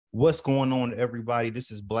What's going on, everybody?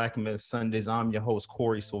 This is Black Men Sundays. I'm your host,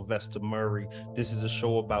 Corey Sylvester Murray. This is a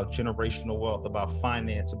show about generational wealth, about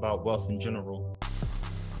finance, about wealth in general.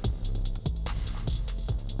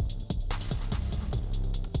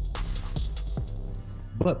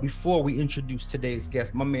 But before we introduce today's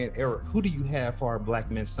guest, my man Eric, who do you have for our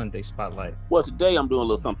Black Men Sunday spotlight? Well, today I'm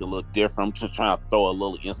doing something a little different. I'm just trying to throw a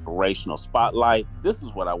little inspirational spotlight. This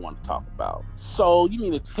is what I want to talk about. So you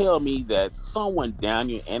mean to tell me that someone down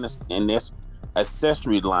your in this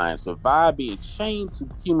ancestry line survived being chained to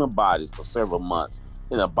human bodies for several months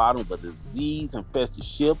in the bottom of a disease-infested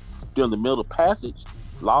ship during the Middle Passage,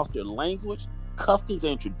 lost their language, customs,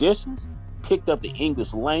 and traditions, picked up the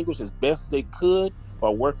English language as best as they could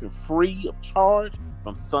while working free of charge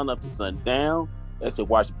from sun up to sundown, as they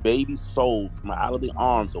watched babies sold from out of the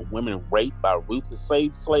arms of women raped by ruthless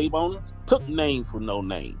slave owners, took names for no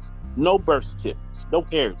names, no birth certificates, no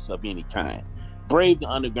heritage of any kind, braved the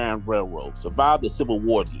Underground Railroad, survived the Civil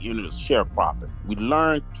War to enter the sharecropping. We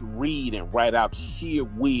learned to read and write out sheer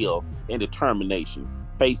will and determination,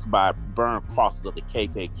 faced by burned crosses of the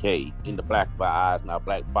KKK in the black of our eyes and our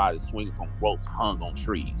black bodies swinging from ropes hung on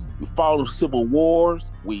trees. We fought in civil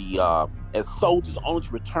wars. We, as soldiers, only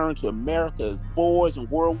to return to America as boys in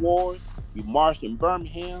world wars. We marched in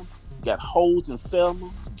Birmingham, got hosed in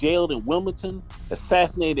Selma, jailed in Wilmington,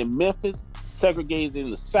 assassinated in Memphis, segregated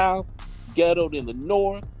in the South, ghettoed in the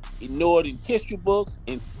North, ignored in history books,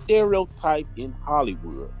 and stereotyped in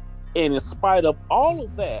Hollywood. And in spite of all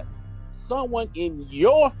of that, someone in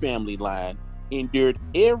your family line endured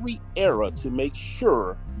every era to make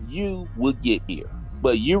sure you would get here.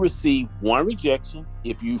 But you receive one rejection,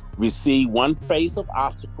 if you receive one phase of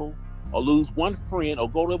obstacle, or lose one friend, or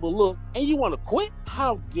go to overlook, and you want to quit,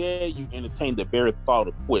 how dare you entertain the very thought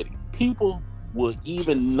of quitting? People will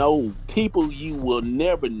even know, people you will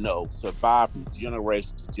never know survive from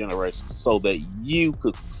generation to generation so that you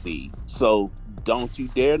could succeed. So don't you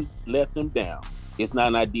dare let them down. It's not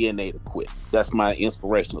in our DNA to quit. That's my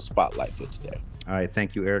inspirational spotlight for today. All right,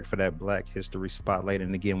 thank you, Eric, for that Black History Spotlight.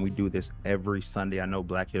 And again, we do this every Sunday. I know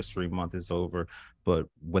Black History Month is over, but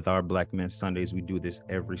with our Black Men Sundays, we do this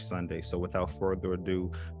every Sunday. So without further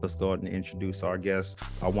ado, let's go ahead and introduce our guest.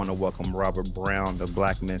 I want to welcome Robert Brown to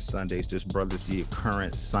Black Men Sundays. This brother's the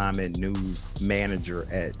current Simon News manager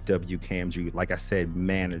at WKMG. Like I said,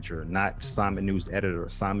 manager, not Simon News editor,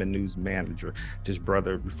 Simon News manager. This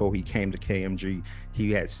brother, before he came to KMG,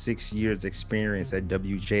 he had 6 years experience at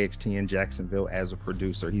WJXT in Jacksonville as a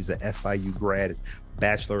producer. He's a FIU grad,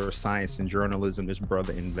 Bachelor of Science in Journalism. This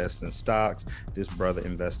brother invests in stocks. This brother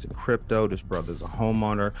invests in crypto. This brother's a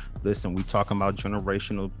homeowner. Listen, we talking about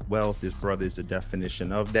generational wealth. This brother is the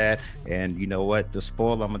definition of that. And you know what? The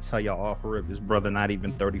spoil I'm gonna tell y'all off of it. This brother not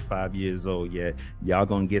even 35 years old yet. Y'all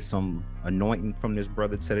gonna get some anointing from this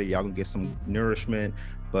brother today. Y'all gonna get some nourishment.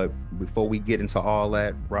 But before we get into all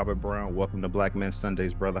that, Robert Brown, welcome to Black Men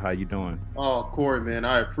Sundays, brother. How you doing? Oh, Corey, man,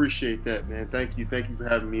 I appreciate that, man. Thank you for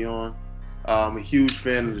having me on. I'm a huge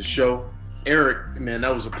fan of the show. Eric, man,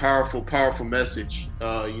 that was a powerful, powerful message.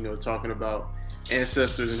 Talking about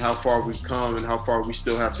ancestors and how far we've come and how far we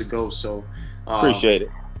still have to go. So, appreciate it.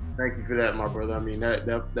 Thank you for that, my brother. I mean,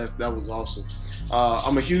 that was awesome.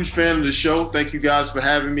 I'm a huge fan of the show. Thank you guys for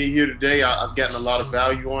having me here today. I've gotten a lot of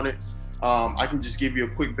value on it. I can just give you a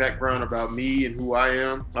quick background about me and who I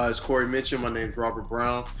am. As Corey mentioned, my name is Robert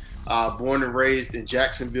Brown. Born and raised in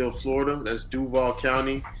Jacksonville, Florida. That's Duval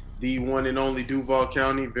County, the one and only Duval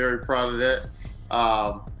County. Very proud of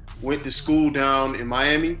that. Went to school down in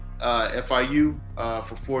Miami, FIU,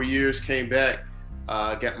 for 4 years. Came back,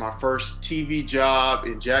 got my first TV job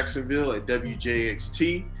in Jacksonville at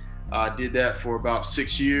WJXT. Did that for about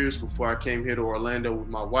 6 years before I came here to Orlando with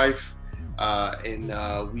my wife.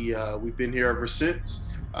 We've been here ever since.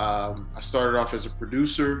 I started off as a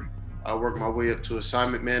producer. I worked my way up to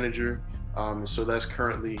assignment manager. And so that's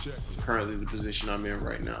currently the position I'm in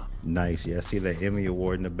right now. Nice. Yeah, I see the Emmy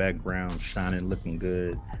Award in the background, shining, looking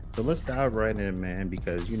good. So let's dive right in, man,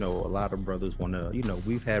 because, a lot of brothers want to,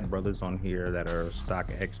 we've had brothers on here that are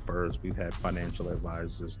stock experts. We've had financial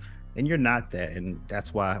advisors, and you're not that. And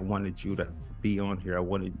that's why I wanted you to be on here. I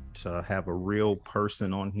wanted to have a real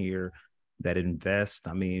person on here that invest.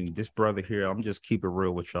 I mean, this brother here, I'm just keep it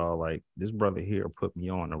real with y'all. Like, this brother here put me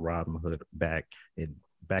on to Robinhood back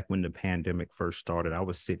when the pandemic first started. I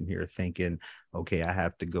was sitting here thinking, okay, I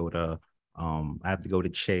have to go to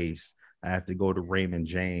Chase. I have to go to Raymond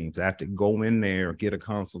James. I have to go in there, get a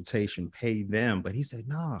consultation, pay them. But he said,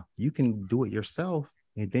 nah, you can do it yourself.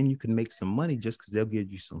 And then you can make some money just because they'll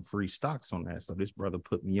give you some free stocks on that. So this brother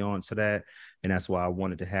put me on to that. And that's why I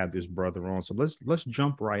wanted to have this brother on. So let's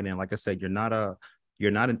jump right in. Like I said, you're not a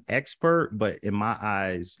you're not an expert, but in my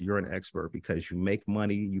eyes, you're an expert because you make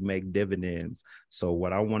money, you make dividends. So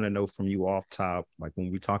what I want to know from you off top, like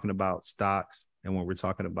when we're talking about stocks and when we're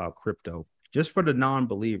talking about crypto, just for the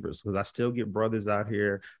non-believers, because I still get brothers out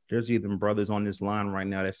here. There's even brothers on this line right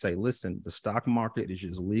now that say, listen, the stock market is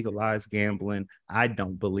just legalized gambling. I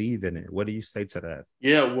don't believe in it. What do you say to that?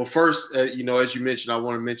 Yeah, well, first, as you mentioned, I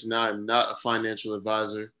want to mention that I'm not a financial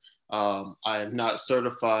advisor. I am not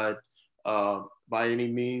certified by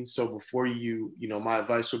any means. So before my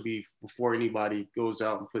advice would be before anybody goes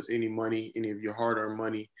out and puts any money, any of your hard-earned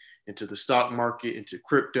money into the stock market, into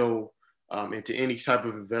crypto, into any type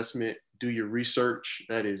of investment, do your research.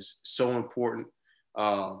 That is so important.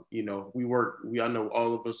 I know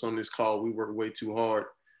all of us on this call, we work way too hard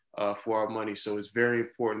for our money. So it's very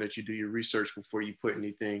important that you do your research before you put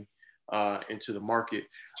anything into the market.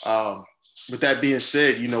 With that being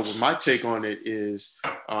said, what my take on it is,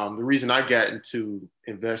 the reason I got into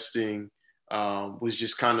investing was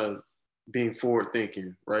just kind of being forward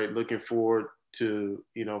thinking, right? Looking forward to,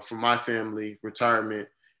 for my family, retirement,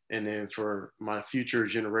 and then for my future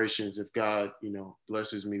generations, if God,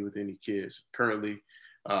 blesses me with any kids. Currently,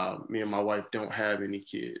 me and my wife don't have any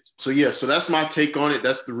kids. So that's my take on it.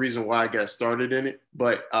 That's the reason why I got started in it.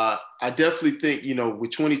 But I definitely think,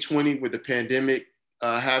 with 2020, with the pandemic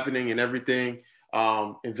happening and everything,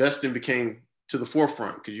 investing became to the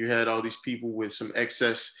forefront because you had all these people with some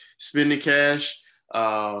excess spending cash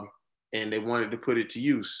and they wanted to put it to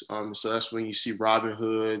use. So that's when you see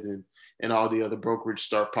Robinhood and all the other brokerage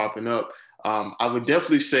start popping up. I would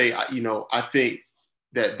definitely say, I think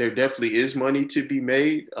that there definitely is money to be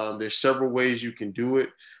made. There's several ways you can do it.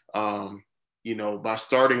 By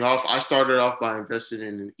starting off, I started off by investing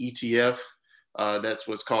in an ETF. That's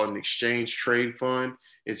what's called an exchange trade fund.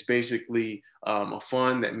 It's basically a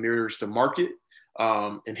fund that mirrors the market.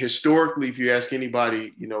 And historically, if you ask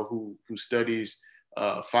anybody, who studies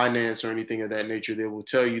finance or anything of that nature, they will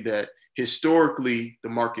tell you that historically the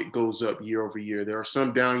market goes up year over year. There are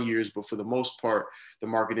some down years, but for the most part, the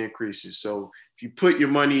market increases. So if you put your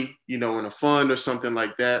money, in a fund or something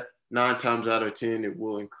like that, 9 times out of 10, it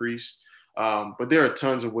will increase. But there are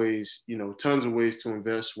tons of ways to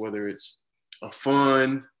invest, whether it's a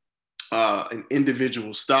fund, an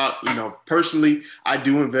individual stock. Personally, I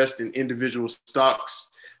do invest in individual stocks.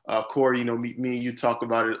 Corey, me and you talk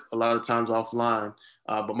about it a lot of times offline.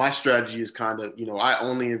 But my strategy is kind of, I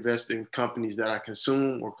only invest in companies that I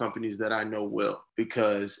consume or companies that I know well,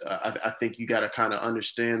 because I think you got to kind of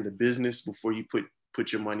understand the business before you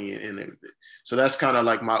put your money in it. So that's kind of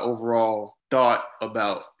like my overall thought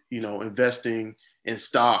about, investing in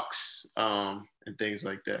stocks and things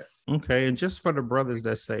like that. Okay. And just for the brothers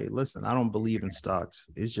that say, listen, I don't believe in stocks,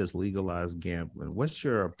 it's just legalized gambling. What's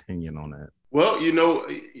your opinion on that? Well,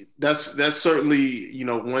 that's certainly,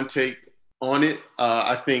 one take on it.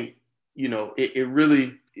 I think, it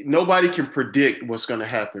really, nobody can predict what's going to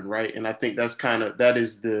happen, right? And I think that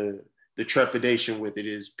is the trepidation with it,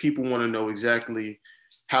 is people want to know exactly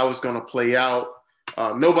how it's going to play out.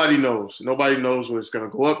 Nobody knows. Nobody knows whether it's going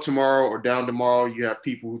to go up tomorrow or down tomorrow. You have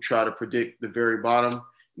people who try to predict the very bottom.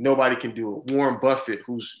 Nobody can do it. Warren Buffett,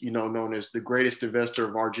 who's, known as the greatest investor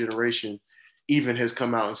of our generation, even has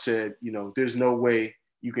come out and said, there's no way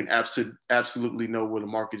you can absolutely know where the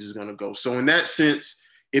market is going to go. So in that sense,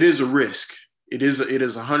 it is a risk. It is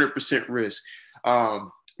 100% risk.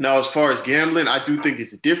 Now, as far as gambling, I do think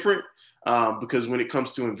it's different because when it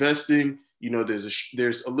comes to investing,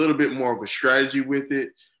 there's a little bit more of a strategy with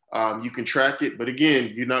it. You can track it, but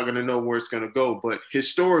again, you're not going to know where it's going to go. But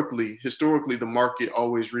historically, the market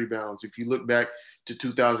always rebounds. If you look back to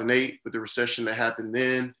 2008 with the recession that happened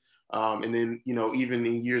then, and then, even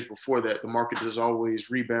in years before that, the market has always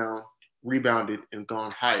rebounded and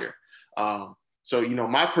gone higher. So,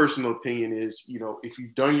 my personal opinion is, if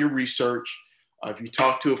you've done your research, if you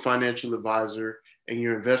talk to a financial advisor and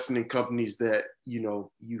you're investing in companies that, you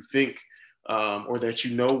think or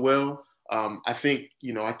that well, I think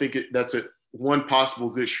that's one possible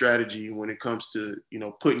good strategy when it comes to,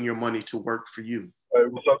 putting your money to work for you. Hey,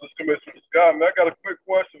 what's up? This is Commissioner Scott, man. I got a quick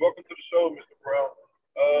question. Welcome to the show, Mr. Brown.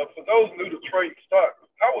 For those new to trading stocks,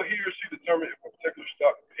 how will he or she determine if a particular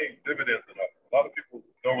stock pays dividends or not? A lot of people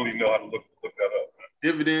don't really know how to look that up. Man.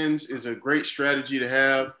 Dividends is a great strategy to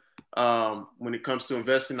have when it comes to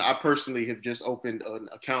investing. I personally have just opened an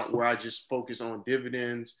account where I just focus on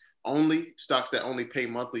dividends only, stocks that only pay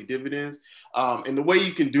monthly dividends. And the way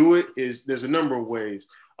you can do it is there's a number of ways.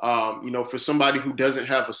 For somebody who doesn't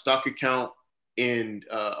have a stock account in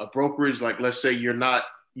a brokerage, like let's say you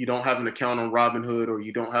don't have an account on Robinhood, or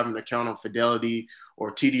you don't have an account on Fidelity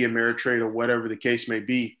or TD Ameritrade or whatever the case may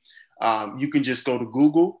be, You can just go to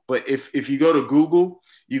Google. But if you go to Google,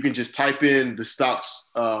 you can just type in the stock's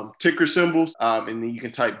ticker symbols, and then you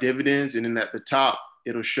can type dividends. And then at the top,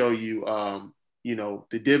 it'll show you,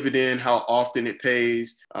 the dividend, how often it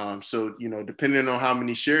pays. So, depending on how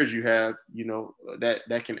many shares you have,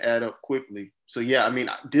 that can add up quickly. So, yeah, I mean,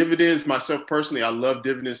 dividends, myself personally, I love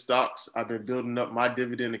dividend stocks. I've been building up my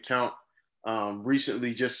dividend account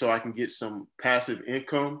recently just so I can get some passive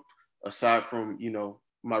income aside from,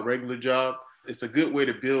 my regular job. It's a good way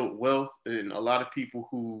to build wealth. And a lot of people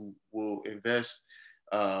who will invest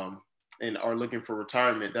and are looking for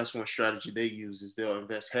retirement, that's one strategy they use is they'll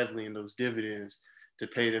invest heavily in those dividends to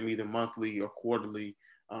pay them either monthly or quarterly.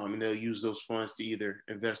 And they'll use those funds to either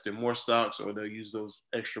invest in more stocks or they'll use those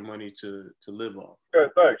extra money to live off. Okay,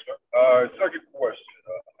 thanks. Second question.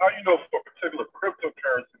 How do you know for a particular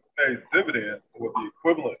cryptocurrency pays dividends or the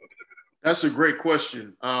equivalent of dividends? That's a great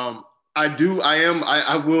question. I'll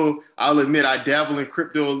admit I dabble in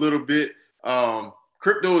crypto a little bit.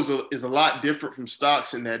 Crypto is a lot different from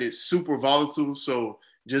stocks in that it's super volatile. So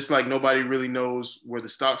just like nobody really knows where the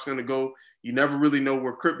stock's going to go, you never really know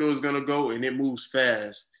where crypto is going to go, and it moves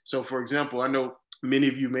fast. So for example, I know many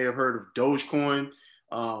of you may have heard of Dogecoin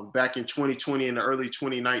back in 2020 and early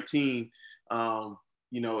 2019.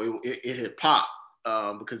 It had popped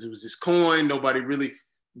because it was this coin. Nobody really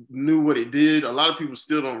knew what it did. A lot of people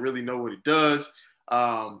still don't really know what it does.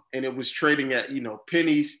 And it was trading at,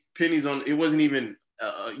 pennies on, it wasn't even,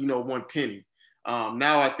 1 penny.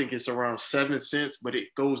 Now I think it's around 7 cents, but it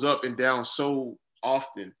goes up and down so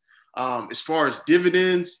often. As far as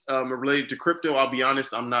dividends related to crypto, I'll be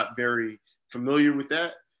honest, I'm not very familiar with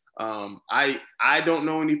that. I don't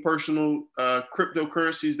know any personal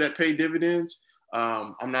cryptocurrencies that pay dividends.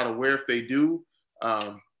 I'm not aware if they do.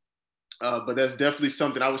 But that's definitely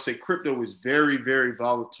something I would say crypto is very, very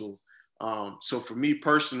volatile. So for me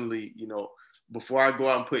personally, before I go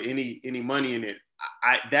out and put any money in it,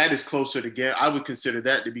 that is closer to I would consider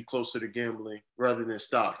that to be closer to gambling rather than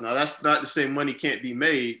stocks. Now that's not to say money can't be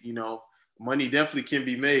made. Money definitely can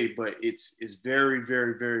be made, but it's very,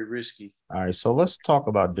 very, very risky. All right, so let's talk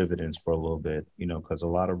about dividends for a little bit. Because a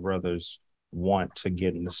lot of brothers want to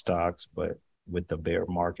get into stocks, but with the bear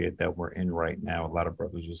market that we're in right now, a lot of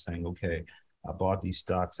brothers are saying, okay, I bought these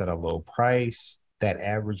stocks at a low price. That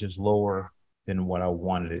average is lower than what I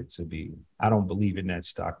wanted it to be. I don't believe in that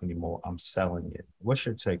stock anymore. I'm selling it. What's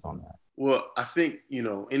your take on that? Well, I think,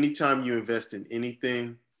 anytime you invest in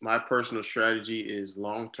anything, my personal strategy is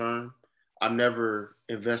long-term. I'm never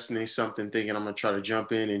investing in something thinking I'm going to try to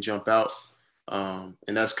jump in and jump out. And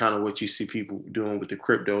that's kind of what you see people doing with the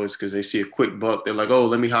crypto is because they see a quick buck. They're like, oh,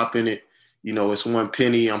 let me hop in it. It's 1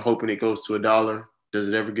 penny. I'm hoping it goes to $1. Does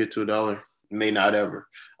it ever get to $1? May not ever.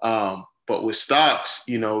 But with stocks,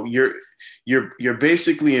 you're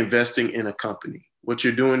basically investing in a company. What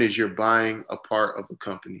you're doing is you're buying a part of a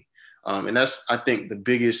company. And that's, I think, the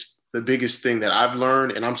biggest thing that I've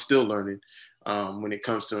learned, and I'm still learning when it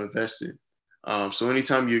comes to investing. So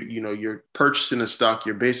anytime you're purchasing a stock,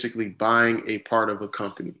 you're basically buying a part of a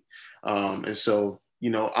company. And so,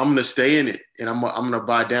 I'm going to stay in it and I'm going to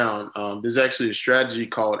buy down. There's actually a strategy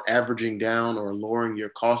called averaging down or lowering your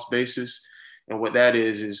cost basis. And what that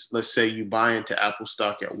is let's say you buy into Apple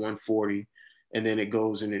stock at 140 and then it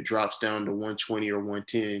goes and it drops down to 120 or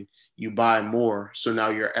 110. You buy more. So now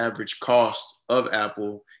your average cost of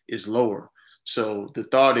Apple is lower. So the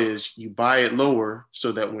thought is you buy it lower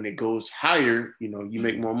so that when it goes higher, you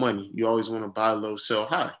make more money. You always want to buy low, sell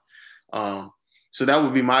high. So that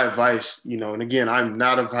would be my advice, and again, I'm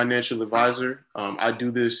not a financial advisor. I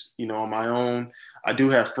do this, on my own. I do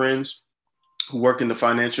have friends who work in the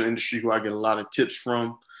financial industry who I get a lot of tips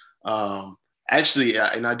from. Actually,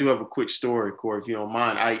 and I do have a quick story, Corey, if you don't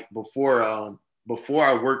mind. Before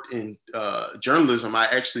I worked in journalism, I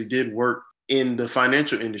actually did work in the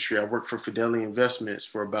financial industry. I worked for Fidelity Investments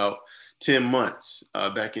for about 10 months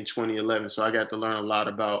back in 2011. So I got to learn a lot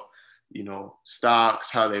about,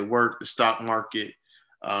 stocks, how they work, the stock market,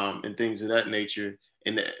 and things of that nature.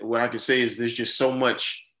 And what I can say is there's so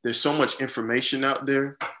much information out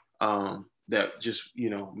there that just,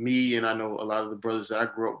 me and I know a lot of the brothers that I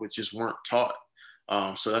grew up with just weren't taught.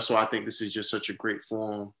 So that's why I think this is just such a great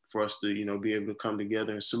forum for us to, be able to come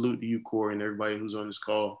together, and salute to you, Corey, and everybody who's on this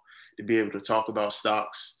call, to be able to talk about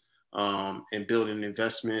stocks and building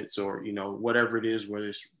investments or, whatever it is, whether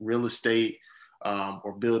it's real estate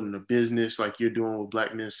or building a business like you're doing with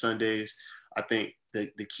Black Men Sundays. I think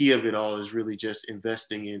the key of it all is really just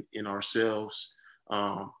investing in ourselves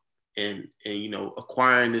and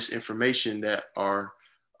acquiring this information that our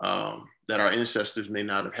ancestors may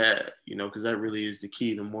not have had, because that really is the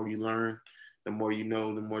key. The more you learn, the more you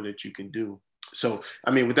know, the more that you can do. So,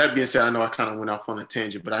 I mean, with that being said, I know I kind of went off on a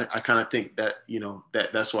tangent, but I kind of think that,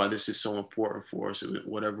 that's why this is so important for us.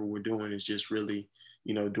 Whatever we're doing is just really,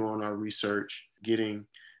 doing our research, getting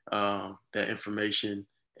that information,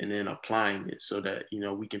 and then applying it so that,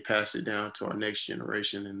 we can pass it down to our next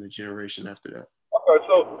generation and the generation after that. Okay,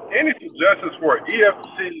 so any suggestions for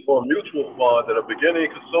EFT or mutual fund that a beginning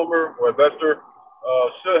consumer or investor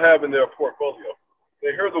should have in their portfolio?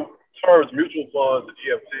 They hear the terms mutual funds and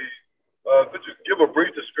EFTs. Could you give a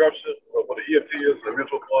brief description of what an EFT is and a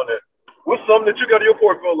mutual fund? And what's something that you got in your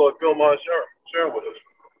portfolio, if you don't mind sharing with us?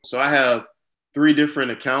 So I have 3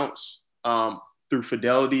 different accounts through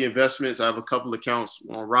Fidelity Investments. I have a couple accounts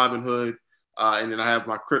on Robinhood, and then I have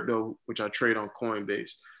my crypto, which I trade on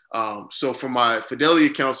Coinbase. So for my Fidelity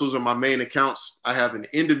accounts, those are my main accounts. I have an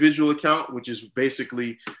individual account, which is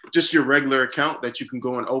basically just your regular account that you can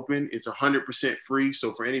go and open. It's 100% free.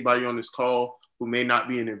 So for anybody on this call who may not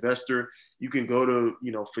be an investor, you can go to,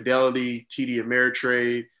 Fidelity, TD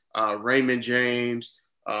Ameritrade, Raymond James.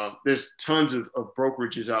 There's tons of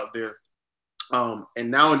brokerages out there. And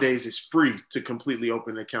nowadays it's free to completely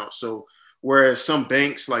open an account. So whereas some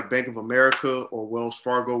banks like Bank of America or Wells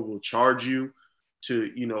Fargo will charge you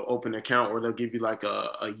to, open an account, or they'll give you like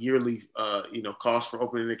a yearly, cost for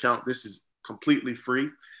opening an account, this is completely free.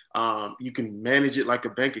 You can manage it like a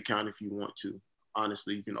bank account if you want to.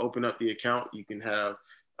 Honestly, you can open up the account. You can have,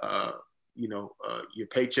 your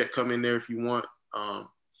paycheck come in there if you want.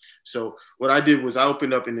 So what I did was I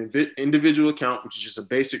opened up an individual account, which is just a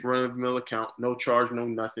basic run-of-the-mill account, no charge, no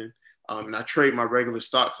nothing. And I trade my regular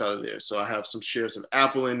stocks out of there. So I have some shares of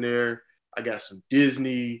Apple in there. I got some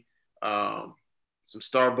Disney, some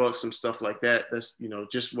Starbucks, some stuff like that. That's,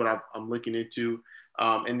 just what I'm looking into.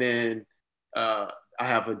 And then I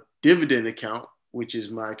have a dividend account, which is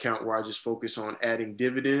my account where I just focus on adding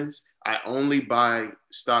dividends. I only buy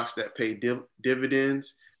stocks that pay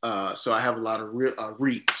dividends. So I have a lot of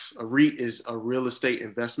REITs. A REIT is a real estate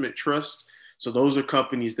investment trust. So those are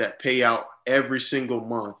companies that pay out every single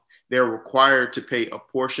month. They're required to pay a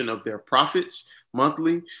portion of their profits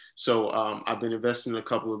monthly. So I've been investing in a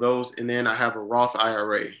couple of those. And then I have a Roth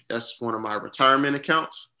IRA. That's one of my retirement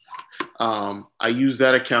accounts. I use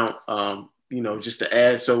that account, just to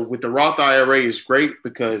add. So with the Roth IRA is great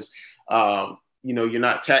because, you're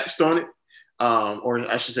not taxed on it, or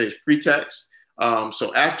I should say it's pre-tax.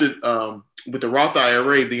 So after, with the Roth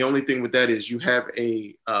IRA, the only thing with that is you have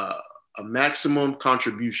a maximum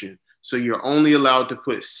contribution. So you're only allowed to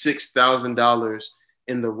put $6,000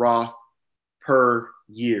 in the Roth per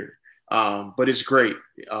year. But it's great.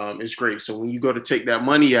 It's great. So when you go to take that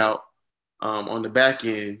money out on the back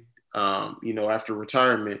end, after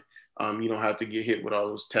retirement, you don't have to get hit with all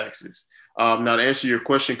those taxes. Now to answer your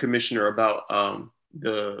question, Commissioner, about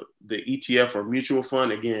the ETF or mutual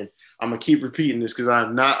fund, again, I'm gonna keep repeating this because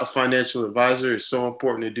I'm not a financial advisor. It's so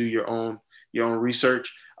important to do your own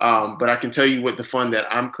research. But I can tell you what the fund that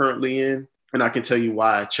I'm currently in, and I can tell you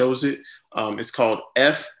why I chose it. It's called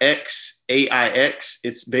FXAIX.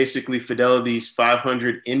 It's basically Fidelity's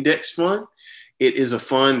 500 index fund. It is a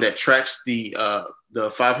fund that tracks the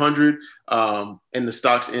 500 and the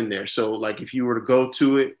stocks in there. So like if you were to go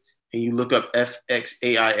to it and you look up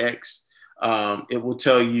FXAIX, it will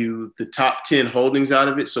tell you the top 10 holdings out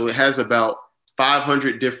of it. So it has about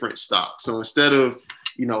 500 different stocks. So instead of,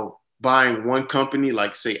 buying one company,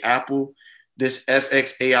 like say Apple, this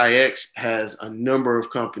FXAIX has a number of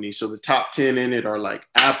companies. So the top 10 in it are like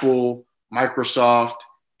Apple, Microsoft,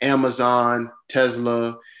 Amazon,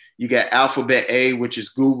 Tesla. You got Alphabet A, which is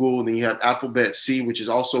Google. And then you have Alphabet C, which is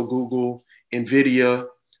also Google, NVIDIA,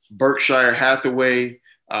 Berkshire Hathaway,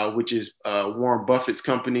 which is Warren Buffett's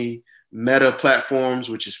company, Meta Platforms,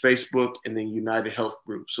 which is Facebook, and then United Health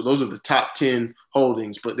Group. So those are the top 10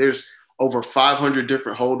 holdings, but there's over 500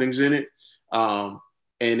 different holdings in it. And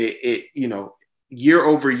it year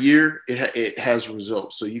over year, it has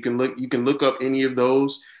results. So you can look up any of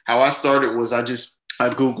those. How I started was I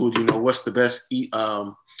Googled, what's the best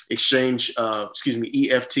exchange,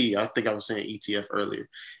 EFT. I think I was saying ETF earlier.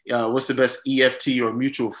 What's the best EFT or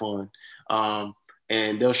mutual fund?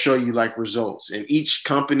 And they'll show you like results. And each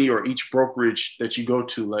company or each brokerage that you go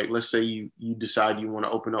to, like let's say you decide you want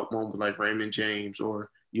to open up one with like Raymond James,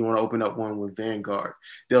 or you want to open up one with Vanguard,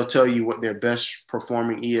 they'll tell you what their best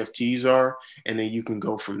performing EFTs are, and then you can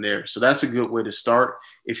go from there. So that's a good way to start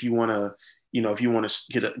if you want to, get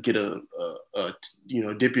a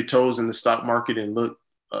dip your toes in the stock market and look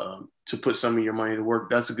to put some of your money to work.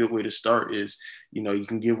 That's a good way to start. Is you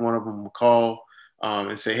can give one of them a call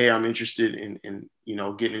and say, hey, I'm interested in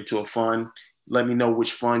getting into a fund. Let me know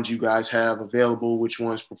which funds you guys have available, which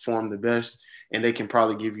ones perform the best. and they can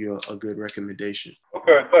probably give you a good recommendation.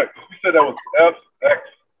 Okay, thanks. You said that was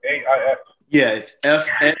FXAIX. Yeah, it's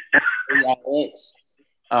FXAIX.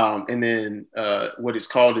 And then what it's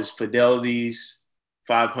called is Fidelity's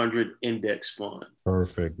 500 Index Fund.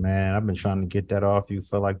 Perfect, man. I've been trying to get that off you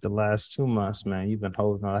for like the last 2 months, man. You've been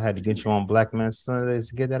holding on. I had to get you on Black Man Sundays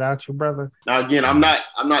to get that out, you brother. Now, again, I'm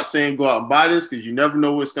not saying go out and buy this because you never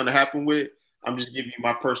know what's going to happen with it. I'm just giving you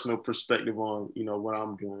my personal perspective on, what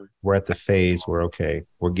I'm doing. We're at the phase where, okay,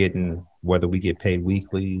 we're getting, whether we get paid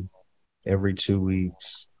weekly, every 2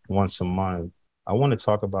 weeks, once a month. I want to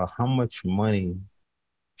talk about how much money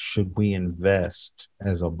should we invest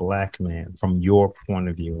as a Black man from your point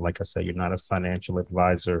of view? Like I said, you're not a financial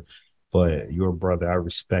advisor, but you're a brother I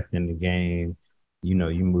respect in the game.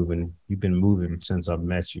 You've been moving since I've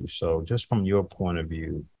met you. So just from your point of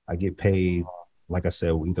view, I get paid, like I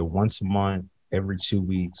said, either once a month, every 2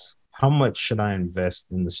 weeks. How much should I invest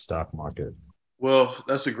in the stock market? Well,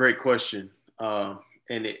 that's a great question. And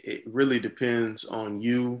it really depends on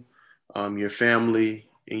you, your family,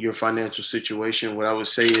 and your financial situation. What I would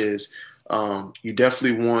say is you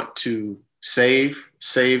definitely want to save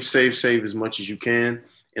as much as you can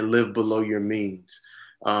and live below your means.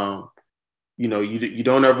 You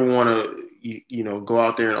don't ever want to, go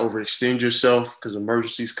out there and overextend yourself because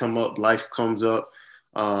emergencies come up, life comes up.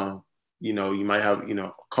 You might have,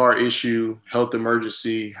 a car issue, health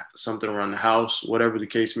emergency, something around the house, whatever the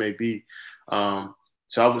case may be. So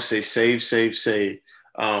I would say save.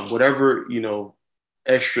 Whatever,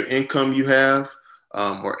 extra income you have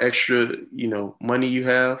or extra, money you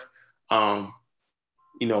have. My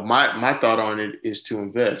thought on it is to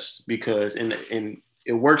invest because, and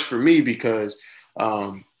it works for me because,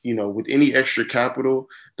 with any extra capital,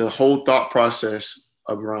 the whole thought process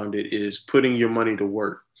around it is putting your money to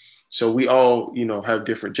work. So we all, have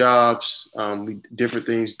different jobs, different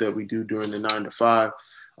things that we do during the 9 to 5.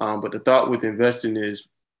 But the thought with investing is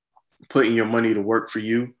putting your money to work for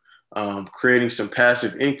you, creating some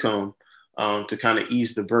passive income to kind of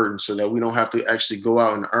ease the burden so that we don't have to actually go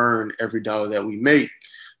out and earn every dollar that we make.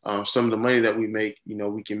 Some of the money that we make,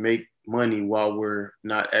 we can make money while we're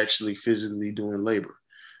not actually physically doing labor.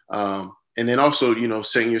 And then also,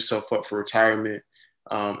 setting yourself up for retirement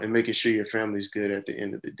and making sure your family's good at the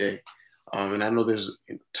end of the day. And I know there's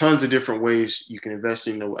tons of different ways you can invest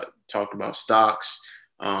in. I talked about stocks.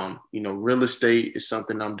 Real estate is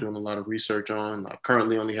something I'm doing a lot of research on. I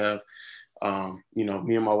currently only have,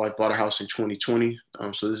 me and my wife bought a house in 2020.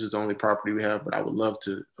 So this is the only property we have, but I would love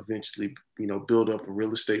to eventually, build up a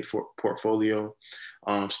real estate portfolio.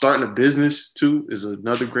 Starting a business too is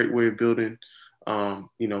another great way of building, I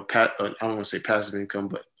don't want to say passive income,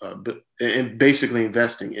 but and basically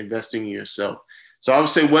investing in yourself. So I would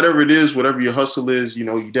say whatever it is, whatever your hustle is,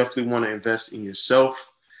 you definitely want to invest in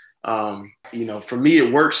yourself. For me,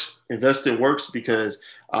 it works. Investing works because,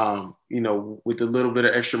 with the little bit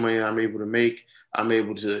of extra money I'm able to make, I'm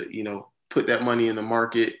able to, put that money in the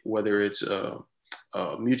market, whether it's a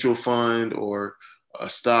mutual fund or a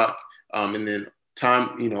stock. And then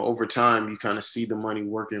over time, you kind of see the money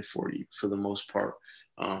working for you for the most part.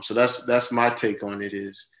 So that's my take on it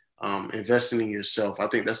is investing in yourself. I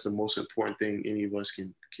think that's the most important thing any of us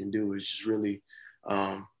can do is just really,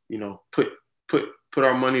 put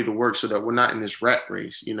our money to work so that we're not in this rat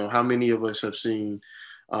race. How many of us have seen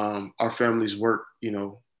our families work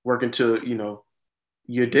until,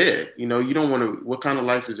 you're dead. You don't want to, what kind of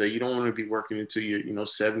life is that? You don't want to be working until you're,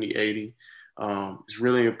 70, 80. It's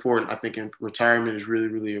really important. I think retirement is really,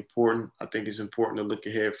 really important. I think it's important to look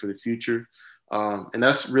ahead for the future. And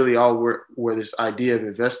that's really all where this idea of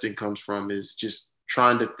investing comes from is just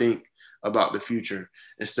trying to think about the future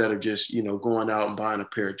instead of just, going out and buying a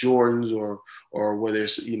pair of Jordans or whether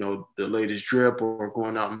it's, the latest drip or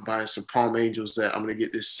going out and buying some Palm Angels that I'm going to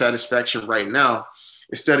get this satisfaction right now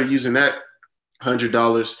instead of using that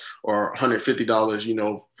 $100 or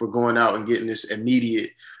 $150, for going out and getting this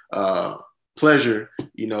immediate pleasure.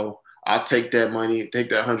 I'll take that money, take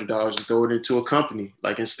that $100 and throw it into a company.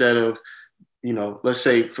 Like instead of, let's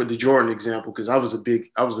say for the Jordan example, because I was a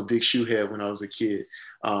big shoe head when I was a kid.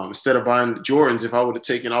 Instead of buying Jordans, if I would have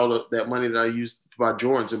taken all that money that I used to buy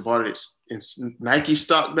Jordans and bought it in Nike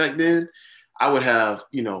stock back then, I would have,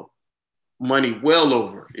 money well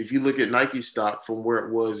over. If you look at Nike stock from where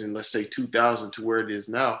it was in, let's say 2000 to where it is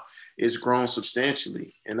now, it's grown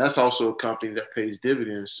substantially. And that's also a company that pays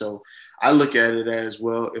dividends. So I look at it as,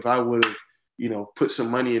 well, if I would have, put some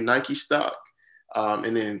money in Nike stock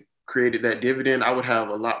and then created that dividend, I would have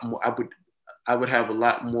a lot more. I would have a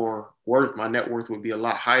lot more worth. My net worth would be a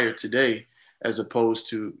lot higher today as opposed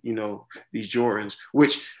to, these Jordans,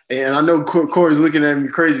 and I know Corey's looking at me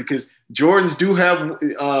crazy because Jordans do have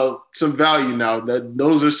some value now.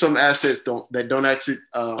 Those are some assets that don't actually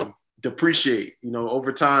depreciate.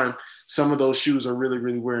 Over time, some of those shoes are really,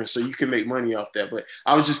 really wearing, so you can make money off that. But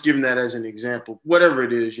I was just giving that as an example. Whatever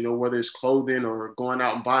it is, whether it's clothing or going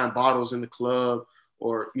out and buying bottles in the club,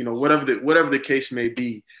 or whatever the case may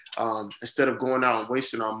be, instead of going out and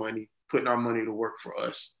wasting our money, putting our money to work for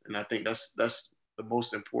us. And I think that's the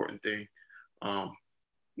most important thing.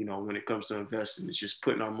 When it comes to investing, it's just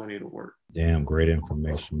putting our money to work. Damn, great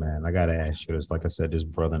information, man. I gotta ask you this. Like I said, this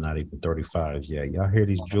brother not even 35 yet. Y'all hear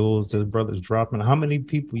these jewels this brother's dropping? How many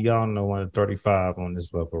people y'all know under 35 on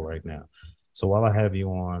this level right now? So while I have you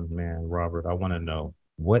on, man, Robert, I want to know,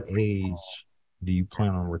 what age do you plan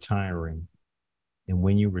on retiring? And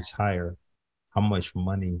when you retire, how much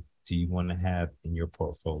money do you want to have in your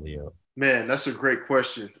portfolio? Man, that's a great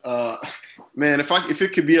question. Man, if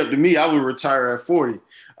it could be up to me, I would retire at 40.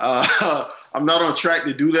 I'm not on track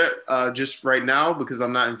to do that just right now because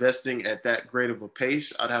I'm not investing at that great of a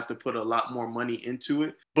pace. I'd have to put a lot more money into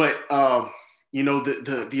it. But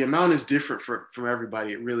the amount is different from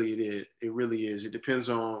everybody. It really is. It really is. It depends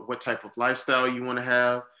on what type of lifestyle you want to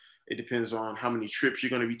have. It depends on how many trips you're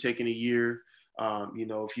going to be taking a year.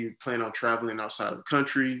 If you plan on traveling outside of the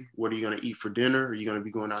country, what are you going to eat for dinner? Are you going to be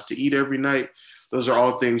going out to eat every night? Those are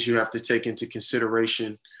all things you have to take into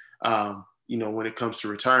consideration, when it comes to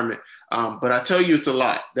retirement. But I tell you, it's a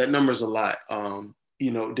lot. That number is a lot.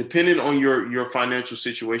 Depending on your financial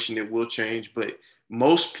situation, it will change. But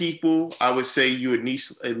most people, I would say you at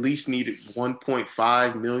least need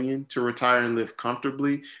 1.5 million to retire and live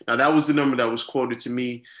comfortably. Now, that was the number that was quoted to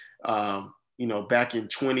me, back in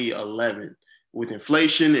 2011. With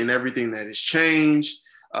inflation and everything that has changed,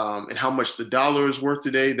 and how much the dollar is worth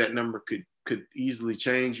today, that number could easily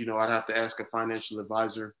change. I'd have to ask a financial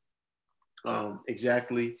advisor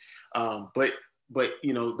exactly. But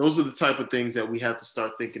those are the type of things that we have to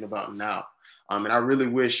start thinking about now. And I really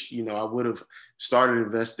wish, I would have started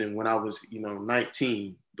investing when I was,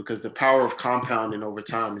 19, because the power of compounding over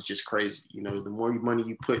time is just crazy. The more money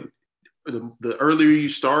you put, the earlier you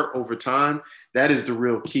start over time, that is the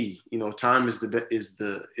real key. Time is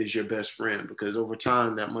your best friend, because over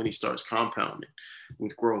time that money starts compounding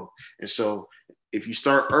with growth. And so if you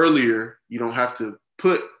start earlier, you don't have to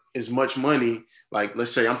put as much money. Like,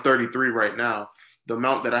 let's say I'm 33 right now. The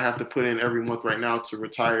amount that I have to put in every month right now to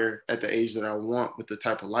retire at the age that I want with the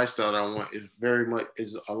type of lifestyle that I want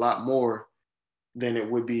is a lot more than it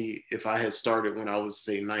would be if I had started when I was,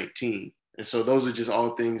 say, 19. And so those are just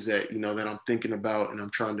all things that, that I'm thinking about and I'm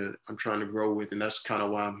trying to grow with. And that's kind of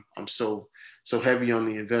why I'm so heavy on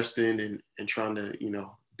the investing and trying to,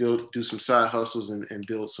 do some side hustles and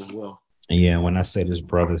build some wealth. Yeah. When I say this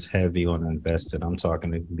brother's heavy on investing, I'm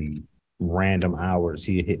talking to the random hours.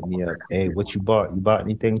 He hit me up. Hey, what you bought? You bought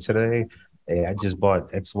anything today? Hey, I just bought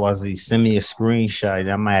XYZ. Send me a screenshot.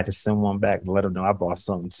 I might have to send one back to let him know I bought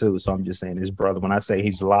something too. So I'm just saying, this brother, when I say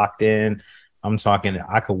he's locked in, I'm talking,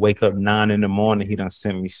 I could wake up 9 a.m. He done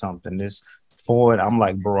sent me something. This 4, I'm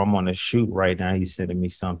like, bro, I'm on a shoot right now. He's sending me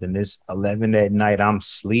something. This 11 at night, I'm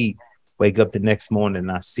asleep. Wake up the next morning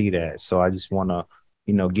and I see that. So I just want to,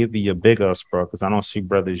 give you your big ups, bro, because I don't see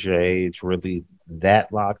brothers your age really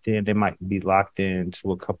that locked in. They might be locked in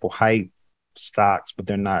to a couple hype stocks, but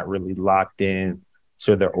they're not really locked in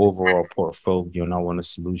to their overall portfolio. And I want to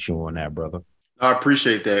salute you on that, brother. I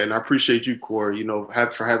appreciate that. And I appreciate you, Corey,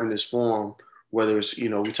 for having this forum, whether it's,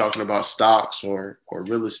 we're talking about stocks or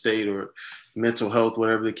real estate or mental health,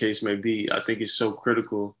 whatever the case may be. I think it's so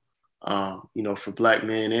critical, for Black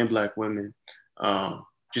men and Black women,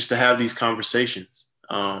 just to have these conversations,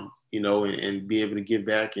 and be able to give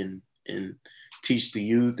back and teach the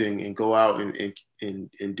youth and go out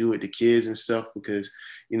and do it to kids and stuff, because,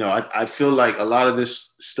 I feel like a lot of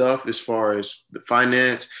this stuff, as far as the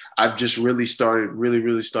finance, I've just really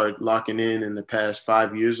started locking in the past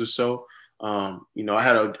 5 years or so. I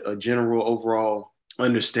had a general overall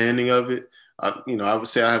understanding of it. I would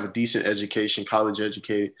say I have a decent education, college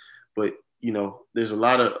educated, but, there's a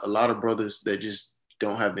lot of brothers that just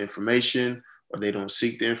don't have the information, or they don't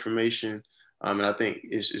seek the information. And I think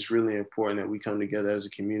it's really important that we come together as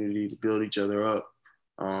a community to build each other up,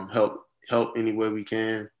 help any way we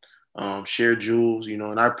can, share jewels,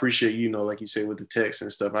 and I appreciate, like you say, with the text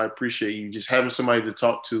and stuff, I appreciate you just having somebody to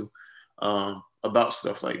talk to about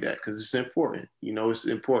stuff like that, because it's important. It's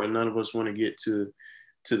important. None of us want to get to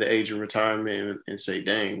the age of retirement and say,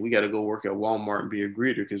 dang, we got to go work at Walmart and be a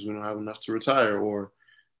greeter because we don't have enough to retire, or,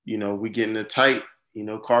 we get in a tight,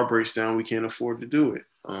 car breaks down, we can't afford to do it.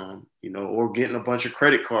 Or getting a bunch of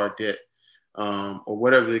credit card debt, or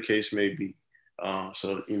whatever the case may be.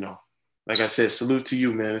 So, like I said, salute to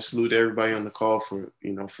you, man, and salute to everybody on the call for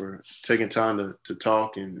taking time to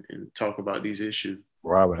talk and talk about these issues.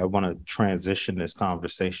 Robert, I want to transition this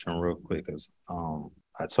conversation real quick because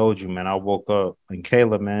I told you, man, I woke up and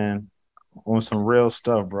Kayla, man, on some real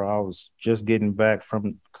stuff, bro. I was just getting back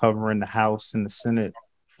from covering the House and the Senate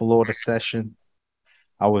Florida session.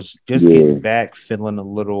 I was just getting back feeling a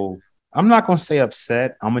little, I'm not going to say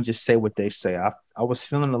upset. I'm going to just say what they say. I was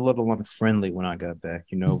feeling a little unfriendly when I got back.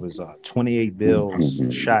 You know, it was 28 bills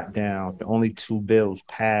shot down. The only 2 bills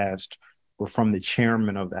passed were from the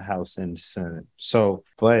chairman of the House and the Senate. So,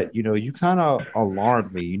 but, you know, you kind of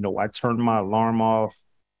alarmed me. You know, I turned my alarm off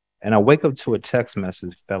and I wake up to a text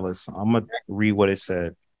message, fellas. I'm going to read what it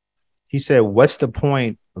said. He said, "What's the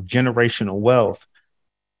point of generational wealth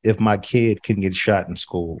if my kid can get shot in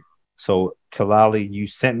school?" So, Kalali, you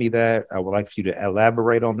sent me that. I would like for you to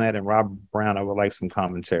elaborate on that. And Robert Brown, I would like some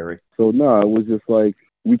commentary. So, no, it was just like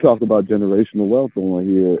we talk about generational wealth on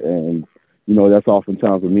here. And, you know, that's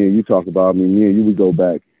oftentimes what me and you talk about. I mean, me and you, we go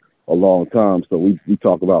back a long time. So we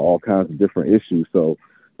talk about all kinds of different issues. So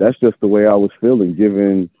that's just the way I was feeling,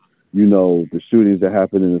 given, you know, the shootings that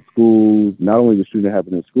happened in the schools, not only the shooting that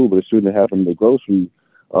happened in school, but the shooting that happened in the grocery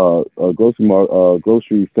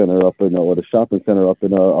center up in, or the shopping center up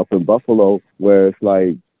in Buffalo, where it's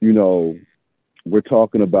like, you know, we're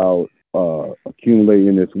talking about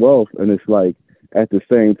accumulating this wealth, and it's like at the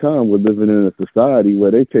same time we're living in a society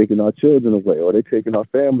where they're taking our children away, or they're taking our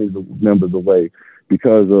family members away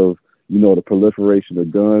because of, you know, the proliferation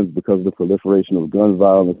of guns, because of the proliferation of gun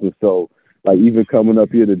violence. And so, like, even coming up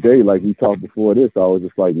here today, like we talked before this, I was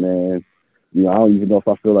just like, man, you know, I don't even know if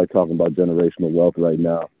I feel like talking about generational wealth right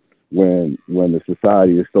now when the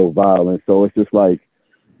society is so violent. So it's just like,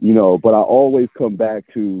 you know, but I always come back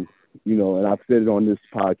to, you know, and I've said it on this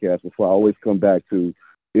podcast before, I always come back to,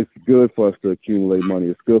 it's good for us to accumulate money.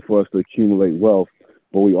 It's good for us to accumulate wealth,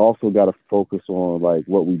 but we also got to focus on like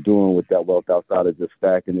what we're doing with that wealth outside of just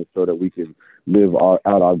stacking it so that we can live out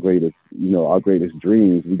our greatest, you know, our greatest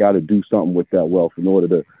dreams. We got to do something with that wealth in order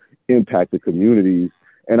to impact the communities.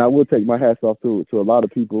 And I will take my hats off to a lot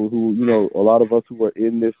of people who, you know, a lot of us who are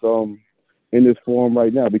in this forum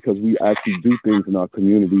right now, because we actually do things in our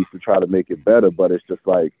communities to try to make it better. But it's just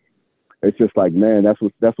like, man, that's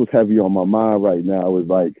what's heavy on my mind right now, is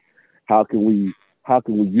like, how can we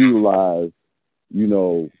utilize, you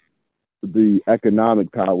know, the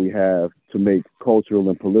economic power we have to make cultural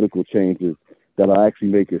and political changes that'll actually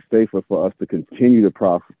make it safer for us to continue to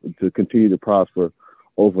prosper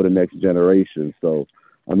over the next generation. So,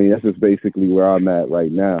 I mean, that's just basically where I'm at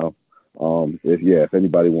right now. If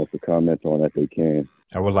anybody wants to comment on that, they can.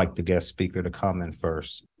 I would like the guest speaker to comment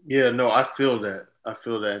first. Yeah, no, I feel that.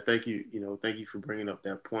 Thank you. You know, thank you for bringing up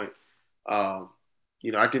that point.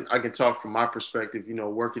 You know, I can talk from my perspective. You know,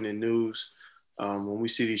 working in news, when we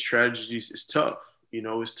see these tragedies, it's tough. You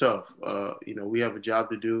know, it's tough. You know, we have a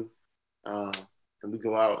job to do, and we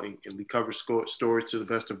go out and we cover stories to the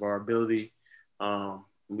best of our ability, and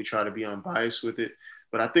we try to be unbiased with it.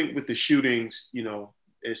 But I think with the shootings, you know,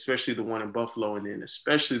 especially the one in Buffalo, and then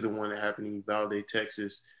especially the one that happened in Uvalde,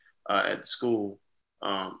 Texas, at the school,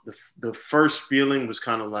 the first feeling was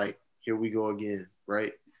kind of like, here we go again,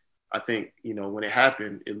 right? I think, you know, when it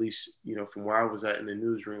happened, at least, you know, from where I was at in the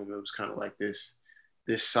newsroom, it was kind of like this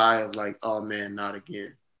sigh of like, oh man, not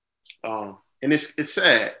again. And it's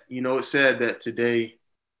sad, you know, it's sad that today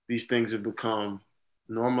these things have become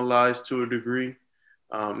normalized to a degree.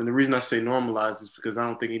 And the reason I say normalized is because I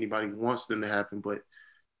don't think anybody wants them to happen, but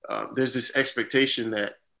there's this expectation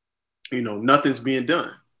that, you know, nothing's being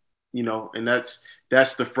done, you know, and that's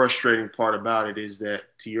the frustrating part about it, is that,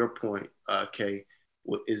 to your point, Kay,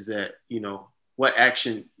 is that, you know, what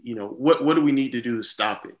action, you know, what do we need to do to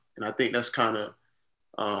stop it? And I think that's kind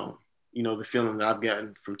of, you know, the feeling that I've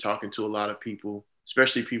gotten from talking to a lot of people,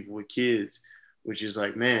 especially people with kids, which is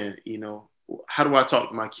like, man, you know, how do I talk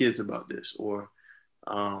to my kids about this? Or,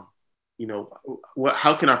 you know,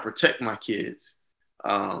 how can I protect my kids,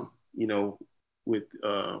 you know, with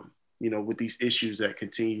these issues that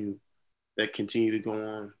continue to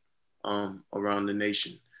go on around the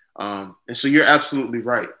nation. And so you're absolutely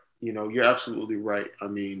right. You know, you're absolutely right. I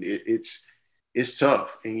mean, it's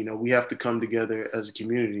tough. And, you know, we have to come together as a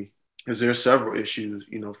community, because there are several issues,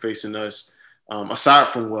 you know, facing us, aside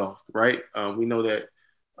from wealth, right? We know that,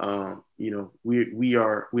 you know, we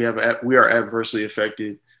are adversely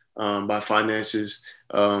affected by finances,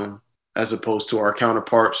 as opposed to our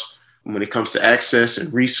counterparts when it comes to access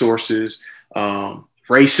and resources,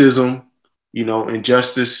 racism, you know,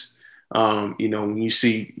 injustice. You know, when you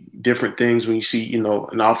see different things, when you see, you know,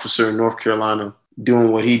 an officer in North Carolina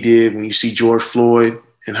doing what he did, when you see George Floyd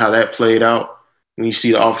and how that played out. When you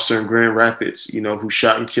see the officer in Grand Rapids, you know, who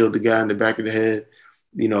shot and killed the guy in the back of the head,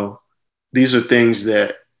 you know, these are things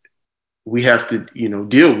that we have to, you know,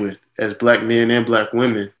 deal with as Black men and Black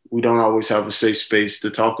women. We don't always have a safe space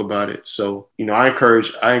to talk about it. So, you know, I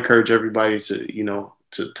encourage everybody to, you know,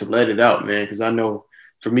 to let it out, man. Cause I know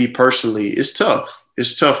for me personally, it's tough.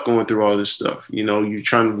 It's tough going through all this stuff. You know, you're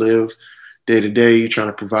trying to live day to day, you're trying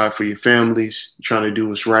to provide for your families, you're trying to do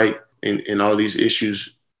what's right. And all these issues,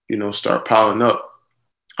 you know, start piling up.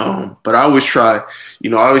 But I always try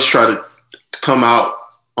to come out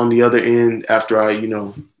on the other end after I, you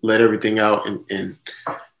know, let everything out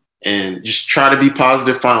and just try to be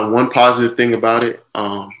positive, find one positive thing about it.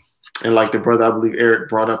 And like the brother, I believe Eric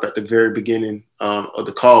brought up at the very beginning of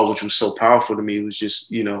the call, which was so powerful to me, was just,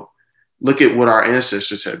 you know, look at what our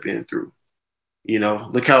ancestors have been through. You know,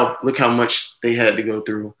 look how much they had to go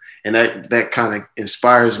through. And that kind of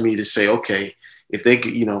inspires me to say, okay, if they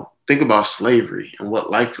could, you know, think about slavery and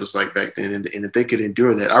what life was like back then. And if they could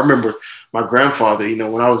endure that. I remember my grandfather, you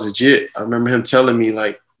know, when I was a jit, I remember him telling me,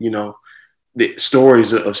 like, you know, the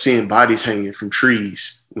stories of seeing bodies hanging from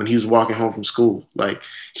trees when he was walking home from school. Like,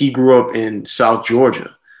 he grew up in South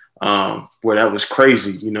Georgia, where that was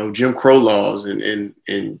crazy, you know, Jim Crow laws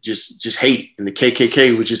and just hate, and the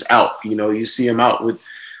KKK was just out. You know, you see them out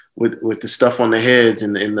with the stuff on their heads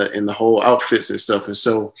and the whole outfits and stuff. And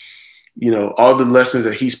so, you know, all the lessons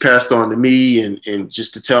that he's passed on to me and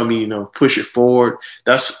just to tell me, you know, push it forward.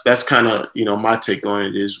 That's kind of, you know, my take on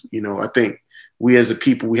it is, you know, I think we as a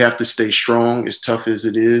people, we have to stay strong, as tough as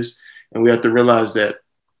it is. And we have to realize that,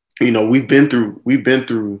 you know, we've been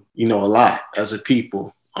through, you know, a lot as a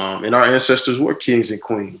people. And our ancestors were kings and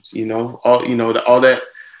queens, you know, all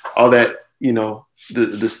that, you know,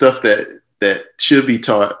 the stuff that should be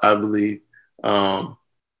taught, I believe,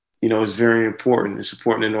 you know, is very important. It's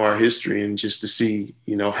important to know our history, and just to see,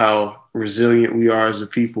 you know, how resilient we are as a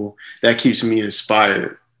people, that keeps me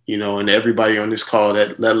inspired, you know, and everybody on this call,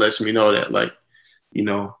 that lets me know that, like, you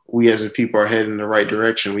know, we as a people are heading in the right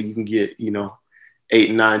direction, where you can get, you know,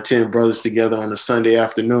 8, 9, 10 brothers together on a Sunday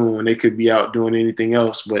afternoon when they could be out doing anything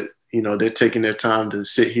else. But, you know, they're taking their time to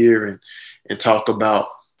sit here and talk about,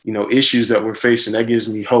 you know, issues that we're facing. That gives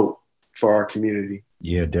me hope for our community.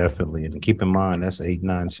 Yeah, definitely. And keep in mind, that's 8,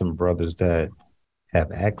 9, 10 brothers that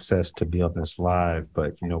have access to be on this live.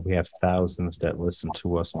 But, you know, we have thousands that listen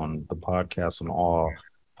to us on the podcast, on all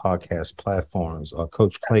podcast platforms.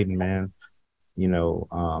 Coach Clayton, man, you know,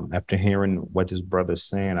 after hearing what this brother's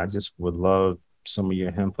saying, I just would love some of your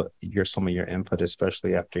input,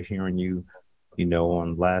 especially after hearing you, you know,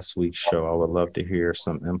 on last week's show. I would love to hear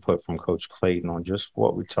some input from Coach Clayton on just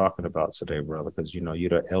what we're talking about today, brother, because, you know, you're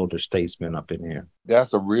the elder statesman up in here.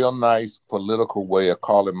 That's a real nice political way of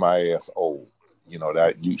calling my ass old. You know,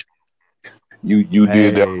 that you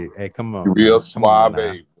did that. Hey, come on. Real man.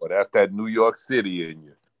 suave. Well, that's that New York City in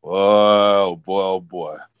you. Oh,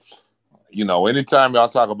 boy. You know, anytime y'all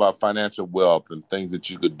talk about financial wealth and things that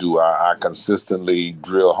you could do, I consistently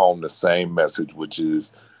drill home the same message, which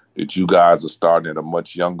is that you guys are starting at a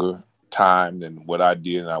much younger time than what I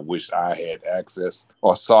did, and I wish I had access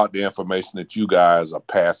or sought the information that you guys are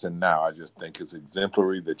passing now. I just think it's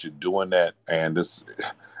exemplary that you're doing that, and this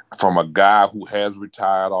from a guy who has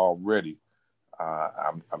retired already.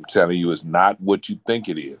 I'm telling you, it's not what you think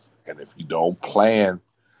it is, and if you don't plan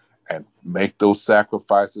and make those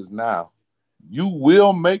sacrifices now, you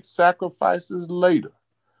will make sacrifices later.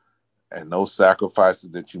 And those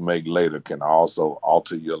sacrifices that you make later can also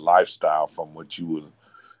alter your lifestyle from what you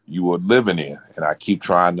were living in. And I keep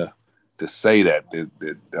trying to say that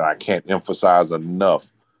I can't emphasize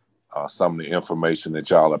enough some of the information that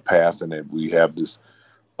y'all are passing, that we have this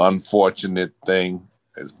unfortunate thing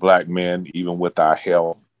as Black men, even with our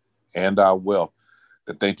health and our wealth,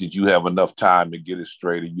 to think that you have enough time to get it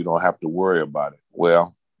straight and you don't have to worry about it.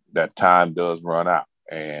 Well, that time does run out.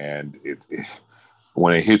 And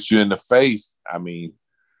when it hits you in the face, I mean,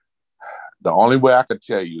 the only way I could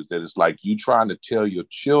tell you is that it's like you trying to tell your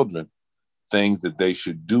children things that they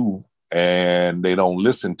should do and they don't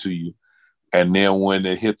listen to you. And then when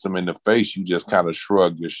it hits them in the face, you just kind of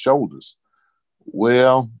shrug your shoulders.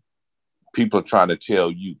 Well, people are trying to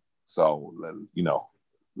tell you. So, you know,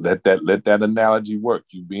 let that analogy work.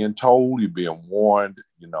 You're being told, you're being warned,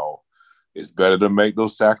 you know, it's better to make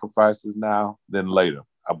those sacrifices now than later.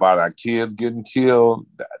 About our kids getting killed,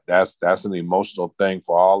 that's an emotional thing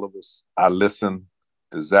for all of us. I listened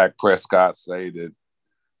to Zach Prescott say that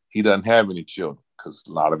he doesn't have any children because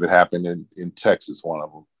a lot of it happened in Texas, one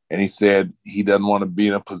of them. And he said he doesn't want to be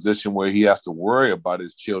in a position where he has to worry about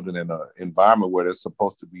his children in an environment where they're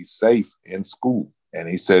supposed to be safe in school. And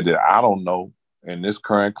he said that I don't know in this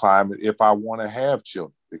current climate if I want to have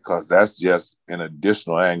children, because that's just an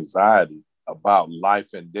additional anxiety about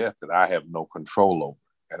life and death that I have no control over.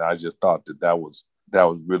 And I just thought that was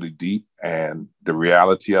really deep. And the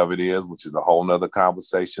reality of it is, which is a whole nother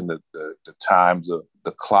conversation, that the times of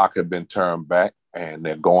the clock have been turned back, and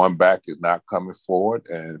they're going back is not coming forward,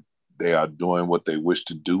 and they are doing what they wish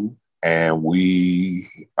to do. And we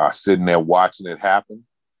are sitting there watching it happen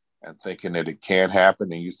and thinking that it can't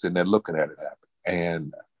happen, and you're sitting there looking at it happen.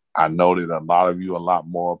 And I know that a lot of you are a lot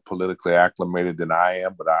more politically acclimated than I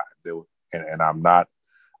am, but I'm not.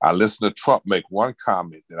 I listened to Trump make one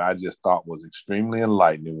comment that I just thought was extremely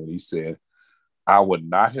enlightening when he said, "I would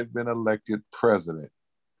not have been elected president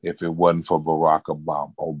if it wasn't for Barack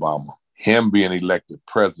Obama. Him being elected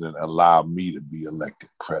president allowed me to be elected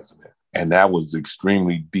president." And that was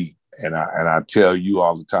extremely deep. And I tell you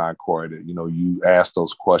all the time, Corey, that, you ask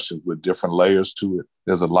those questions with different layers to it.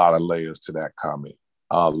 There's a lot of layers to that comment,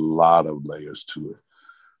 a lot of layers to it.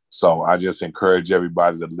 So I just encourage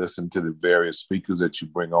everybody to listen to the various speakers that you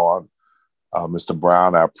bring on. Mr.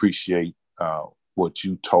 Brown, I appreciate what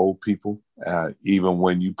you told people, even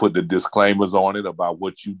when you put the disclaimers on it about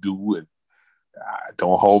what you do. And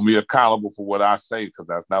don't hold me accountable for what I say, because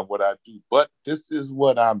that's not what I do. But this is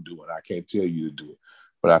what I'm doing. I can't tell you to do it.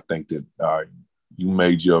 But I think that you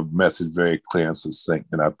made your message very clear and succinct.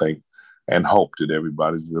 And I think and hope that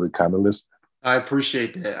everybody's really kind of listening. I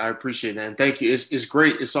appreciate that. And thank you. It's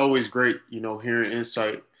great. It's always great, hearing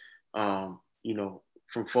insight,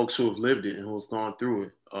 from folks who have lived it and who have gone through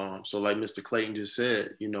it. So like Mr. Clayton just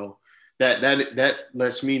said, that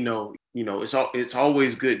lets me know, it's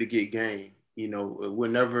always good to get game. I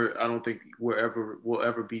don't think we'll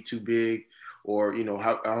ever be too big, or,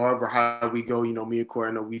 however high we go, me and Corey,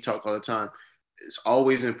 I know we talk all the time. It's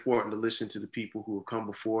always important to listen to the people who have come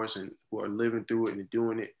before us and who are living through it and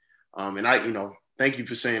doing it. And I, thank you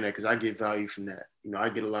for saying that, because I get value from that. I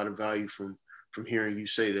get a lot of value from hearing you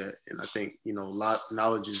say that. And I think,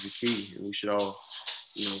 knowledge is the key, and we should all,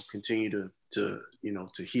 continue to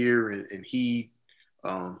hear and heed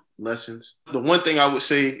lessons. The one thing I would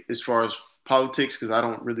say as far as politics, because I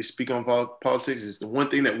don't really speak on politics, is the one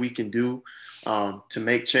thing that we can do to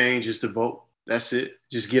make change is to vote. That's it.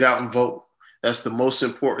 Just get out and vote. That's the most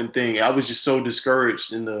important thing. I was just so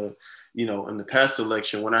discouraged in the past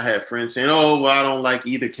election when I had friends saying, "Oh, well, I don't like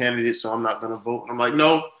either candidate, so I'm not going to vote." I'm like,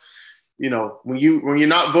 no, when you're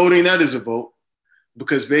not voting, that is a vote,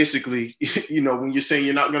 because basically, when you're saying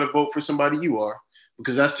you're not going to vote for somebody, you are,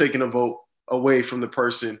 because that's taking a vote away from the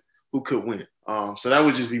person who could win. So that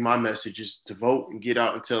would just be my message, is to vote and get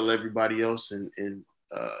out and tell everybody else and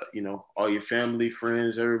all your family,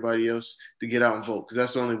 friends, everybody else, to get out and vote, because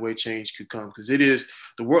that's the only way change could come. Because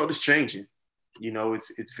the world is changing.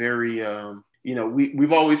 It's very,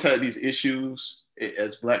 we've always had these issues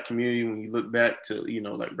as Black community. When you look back to,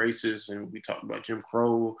 like racists, and we talk about Jim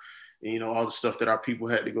Crow, and, all the stuff that our people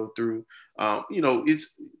had to go through,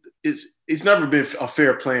 it's never been a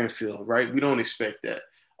fair playing field, right? We don't expect that.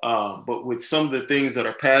 But with some of the things that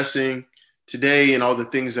are passing today and all the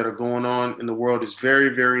things that are going on in the world, it's very,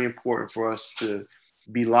 very important for us to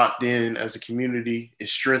be locked in as a community.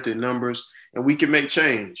 It's strength in numbers, and we can make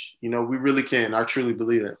change. We really can. I truly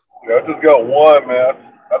believe that. Yeah, I just got one, man.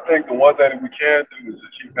 I think the one thing that we can do is to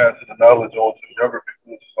keep passing the knowledge on to the younger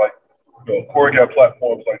people. It's like, Corey got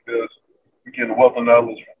platforms like this. We get the wealth of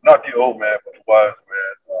knowledge from not the old man, but the wise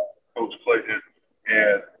man, Coach Clayton,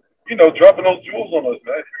 and dropping those jewels on us,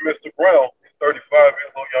 man. Mr. Brown, he's 35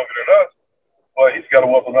 years old younger than us, but he's got a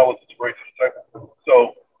wealth of knowledge to bring to the table.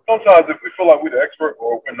 So sometimes if we feel like we're the expert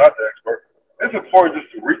or we're not the expert, it's important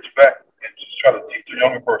just to reach back and just try to teach a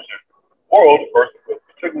younger person or older person, but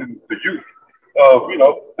particularly the youth,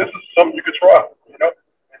 this is something you could try, and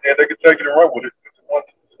then they can take it and run with it.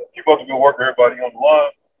 Keep up the good work, everybody on the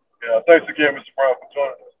line. Thanks again, Mr. Brown, for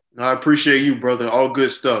joining us. I appreciate you, brother. All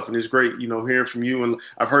good stuff. And it's great, hearing from you. And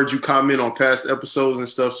I've heard you comment on past episodes and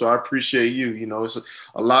stuff, so I appreciate you. It's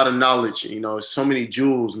a lot of knowledge. It's so many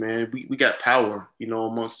jewels, man. We got power,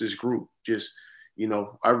 amongst this group. Just,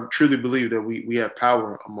 I truly believe that we have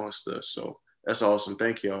power amongst us. So that's awesome.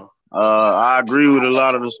 Thank y'all. I agree with a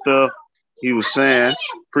lot of the stuff he was saying.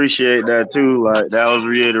 Appreciate that too. Like, that was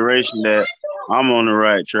reiteration that I'm on the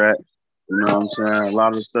right track. You know what I'm saying? A lot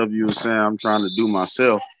of the stuff you were saying, I'm trying to do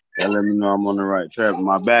myself. That let me know I'm on the right track.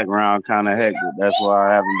 My background kind of hectic. That's why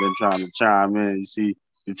I haven't been trying to chime in. You see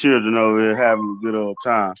the children over here having a good old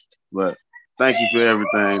time. But thank you for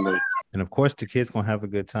everything, though. And of course, the kids gonna have a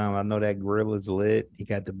good time. I know that grill is lit. He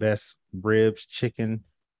got the best ribs, chicken,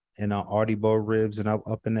 and Audible Ribs and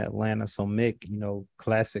up in Atlanta. So Mick,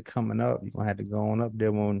 classic coming up. You're gonna have to go on up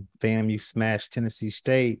there when FAMU smash Tennessee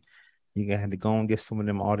State. You're gonna have to go and get some of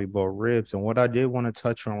them Audible Ribs. And what I did want to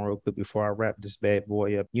touch on real quick before I wrap this bad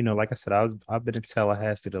boy up, like I said, I've been in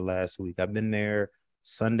Tallahassee the last week. I've been there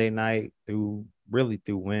Sunday night through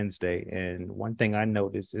Wednesday. And one thing I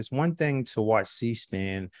noticed, it's one thing to watch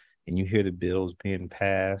C-SPAN and you hear the bills being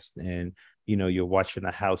passed and you're watching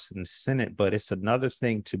the House and the Senate, but it's another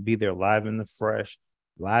thing to be there live in the flesh,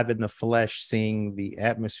 seeing the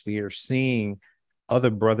atmosphere, seeing other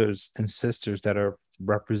brothers and sisters that are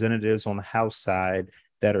representatives on the House side,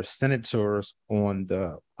 that are senators on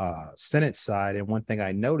the Senate side. And one thing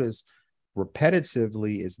I noticed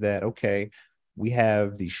repetitively is that, okay, we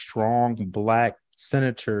have these strong Black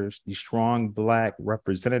senators, these strong Black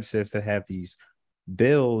representatives that have these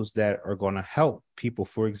bills that are going to help people.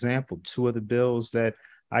 For example, two of the bills that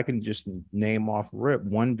I can just name off rip.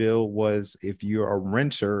 One bill was if you're a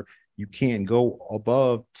renter, you can't go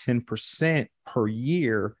above 10% per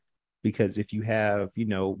year, because if you have,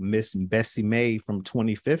 Miss Bessie Mae from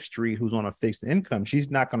 25th Street who's on a fixed income, she's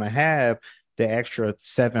not going to have the extra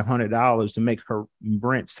 $700 to make her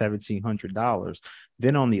rent $1,700.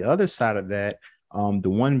 Then on the other side of that, the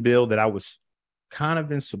one bill that I was kind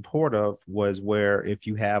of in support of was where if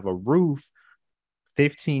you have a roof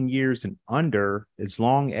 15 years and under, as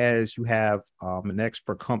long as you have an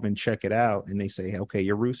expert come and check it out and they say, okay,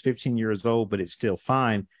 your roof's 15 years old, but it's still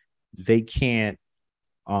fine, they can't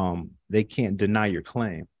deny your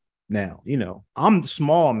claim. Now, I'm the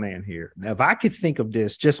small man here. Now, if I could think of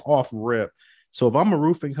this just off rip, so if I'm a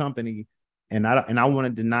roofing company and I want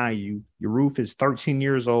to deny you, your roof is 13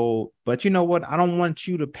 years old, but you know what? I don't want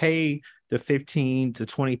you to pay the $15,000 to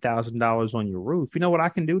 $20,000 on your roof. You know what I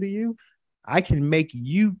can do to you? I can make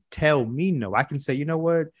you tell me no. I can say, you know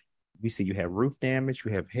what? We see you have roof damage,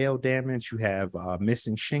 you have hail damage, you have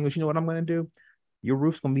missing shingles. You know what I'm going to do? Your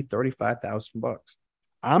roof's going to be $35,000.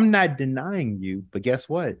 I'm not denying you, but guess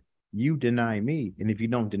what? You deny me. And if you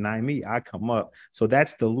don't deny me, I come up. So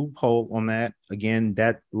that's the loophole on that. Again,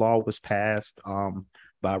 that law was passed by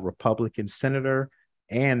a Republican senator,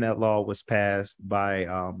 and that law was passed by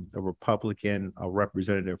a Republican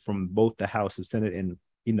representative from both the House and Senate. And,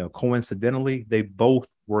 coincidentally, they both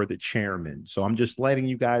were the chairman. So I'm just letting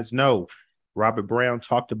you guys know, Robert Brown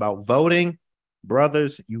talked about voting.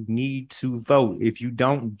 Brothers, you need to vote. If you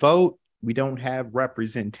don't vote, we don't have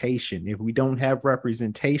representation. If we don't have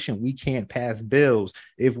representation, we can't pass bills.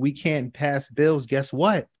 If we can't pass bills, guess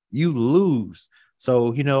what? You lose.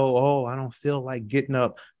 So, I don't feel like getting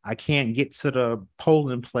up. I can't get to the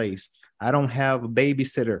polling place. I don't have a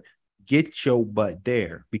babysitter. Get your butt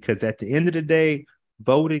there, because at the end of the day,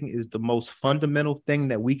 voting is the most fundamental thing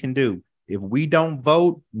that we can do. If we don't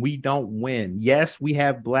vote, we don't win. Yes, we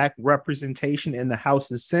have Black representation in the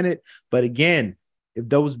House and Senate, but again, if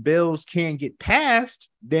those bills can't get passed,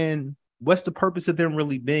 then what's the purpose of them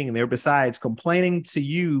really being there besides complaining to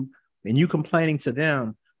you and you complaining to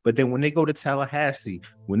them? But then when they go to Tallahassee,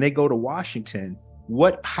 when they go to Washington,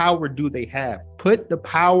 what power do they have? Put the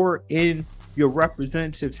power in your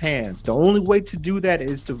representatives' hands. The only way to do that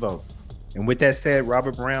is to vote. And with that said,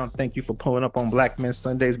 Robert Brown, thank you for pulling up on Black Men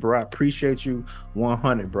Sundays, bro. I appreciate you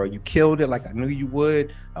 100, bro. You killed it like I knew you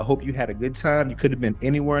would. I hope you had a good time. You could have been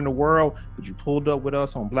anywhere in the world, but you pulled up with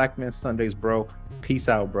us on Black Men Sundays, bro. Peace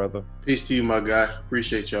out, brother. Peace to you, my guy.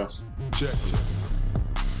 Appreciate y'all. Check it.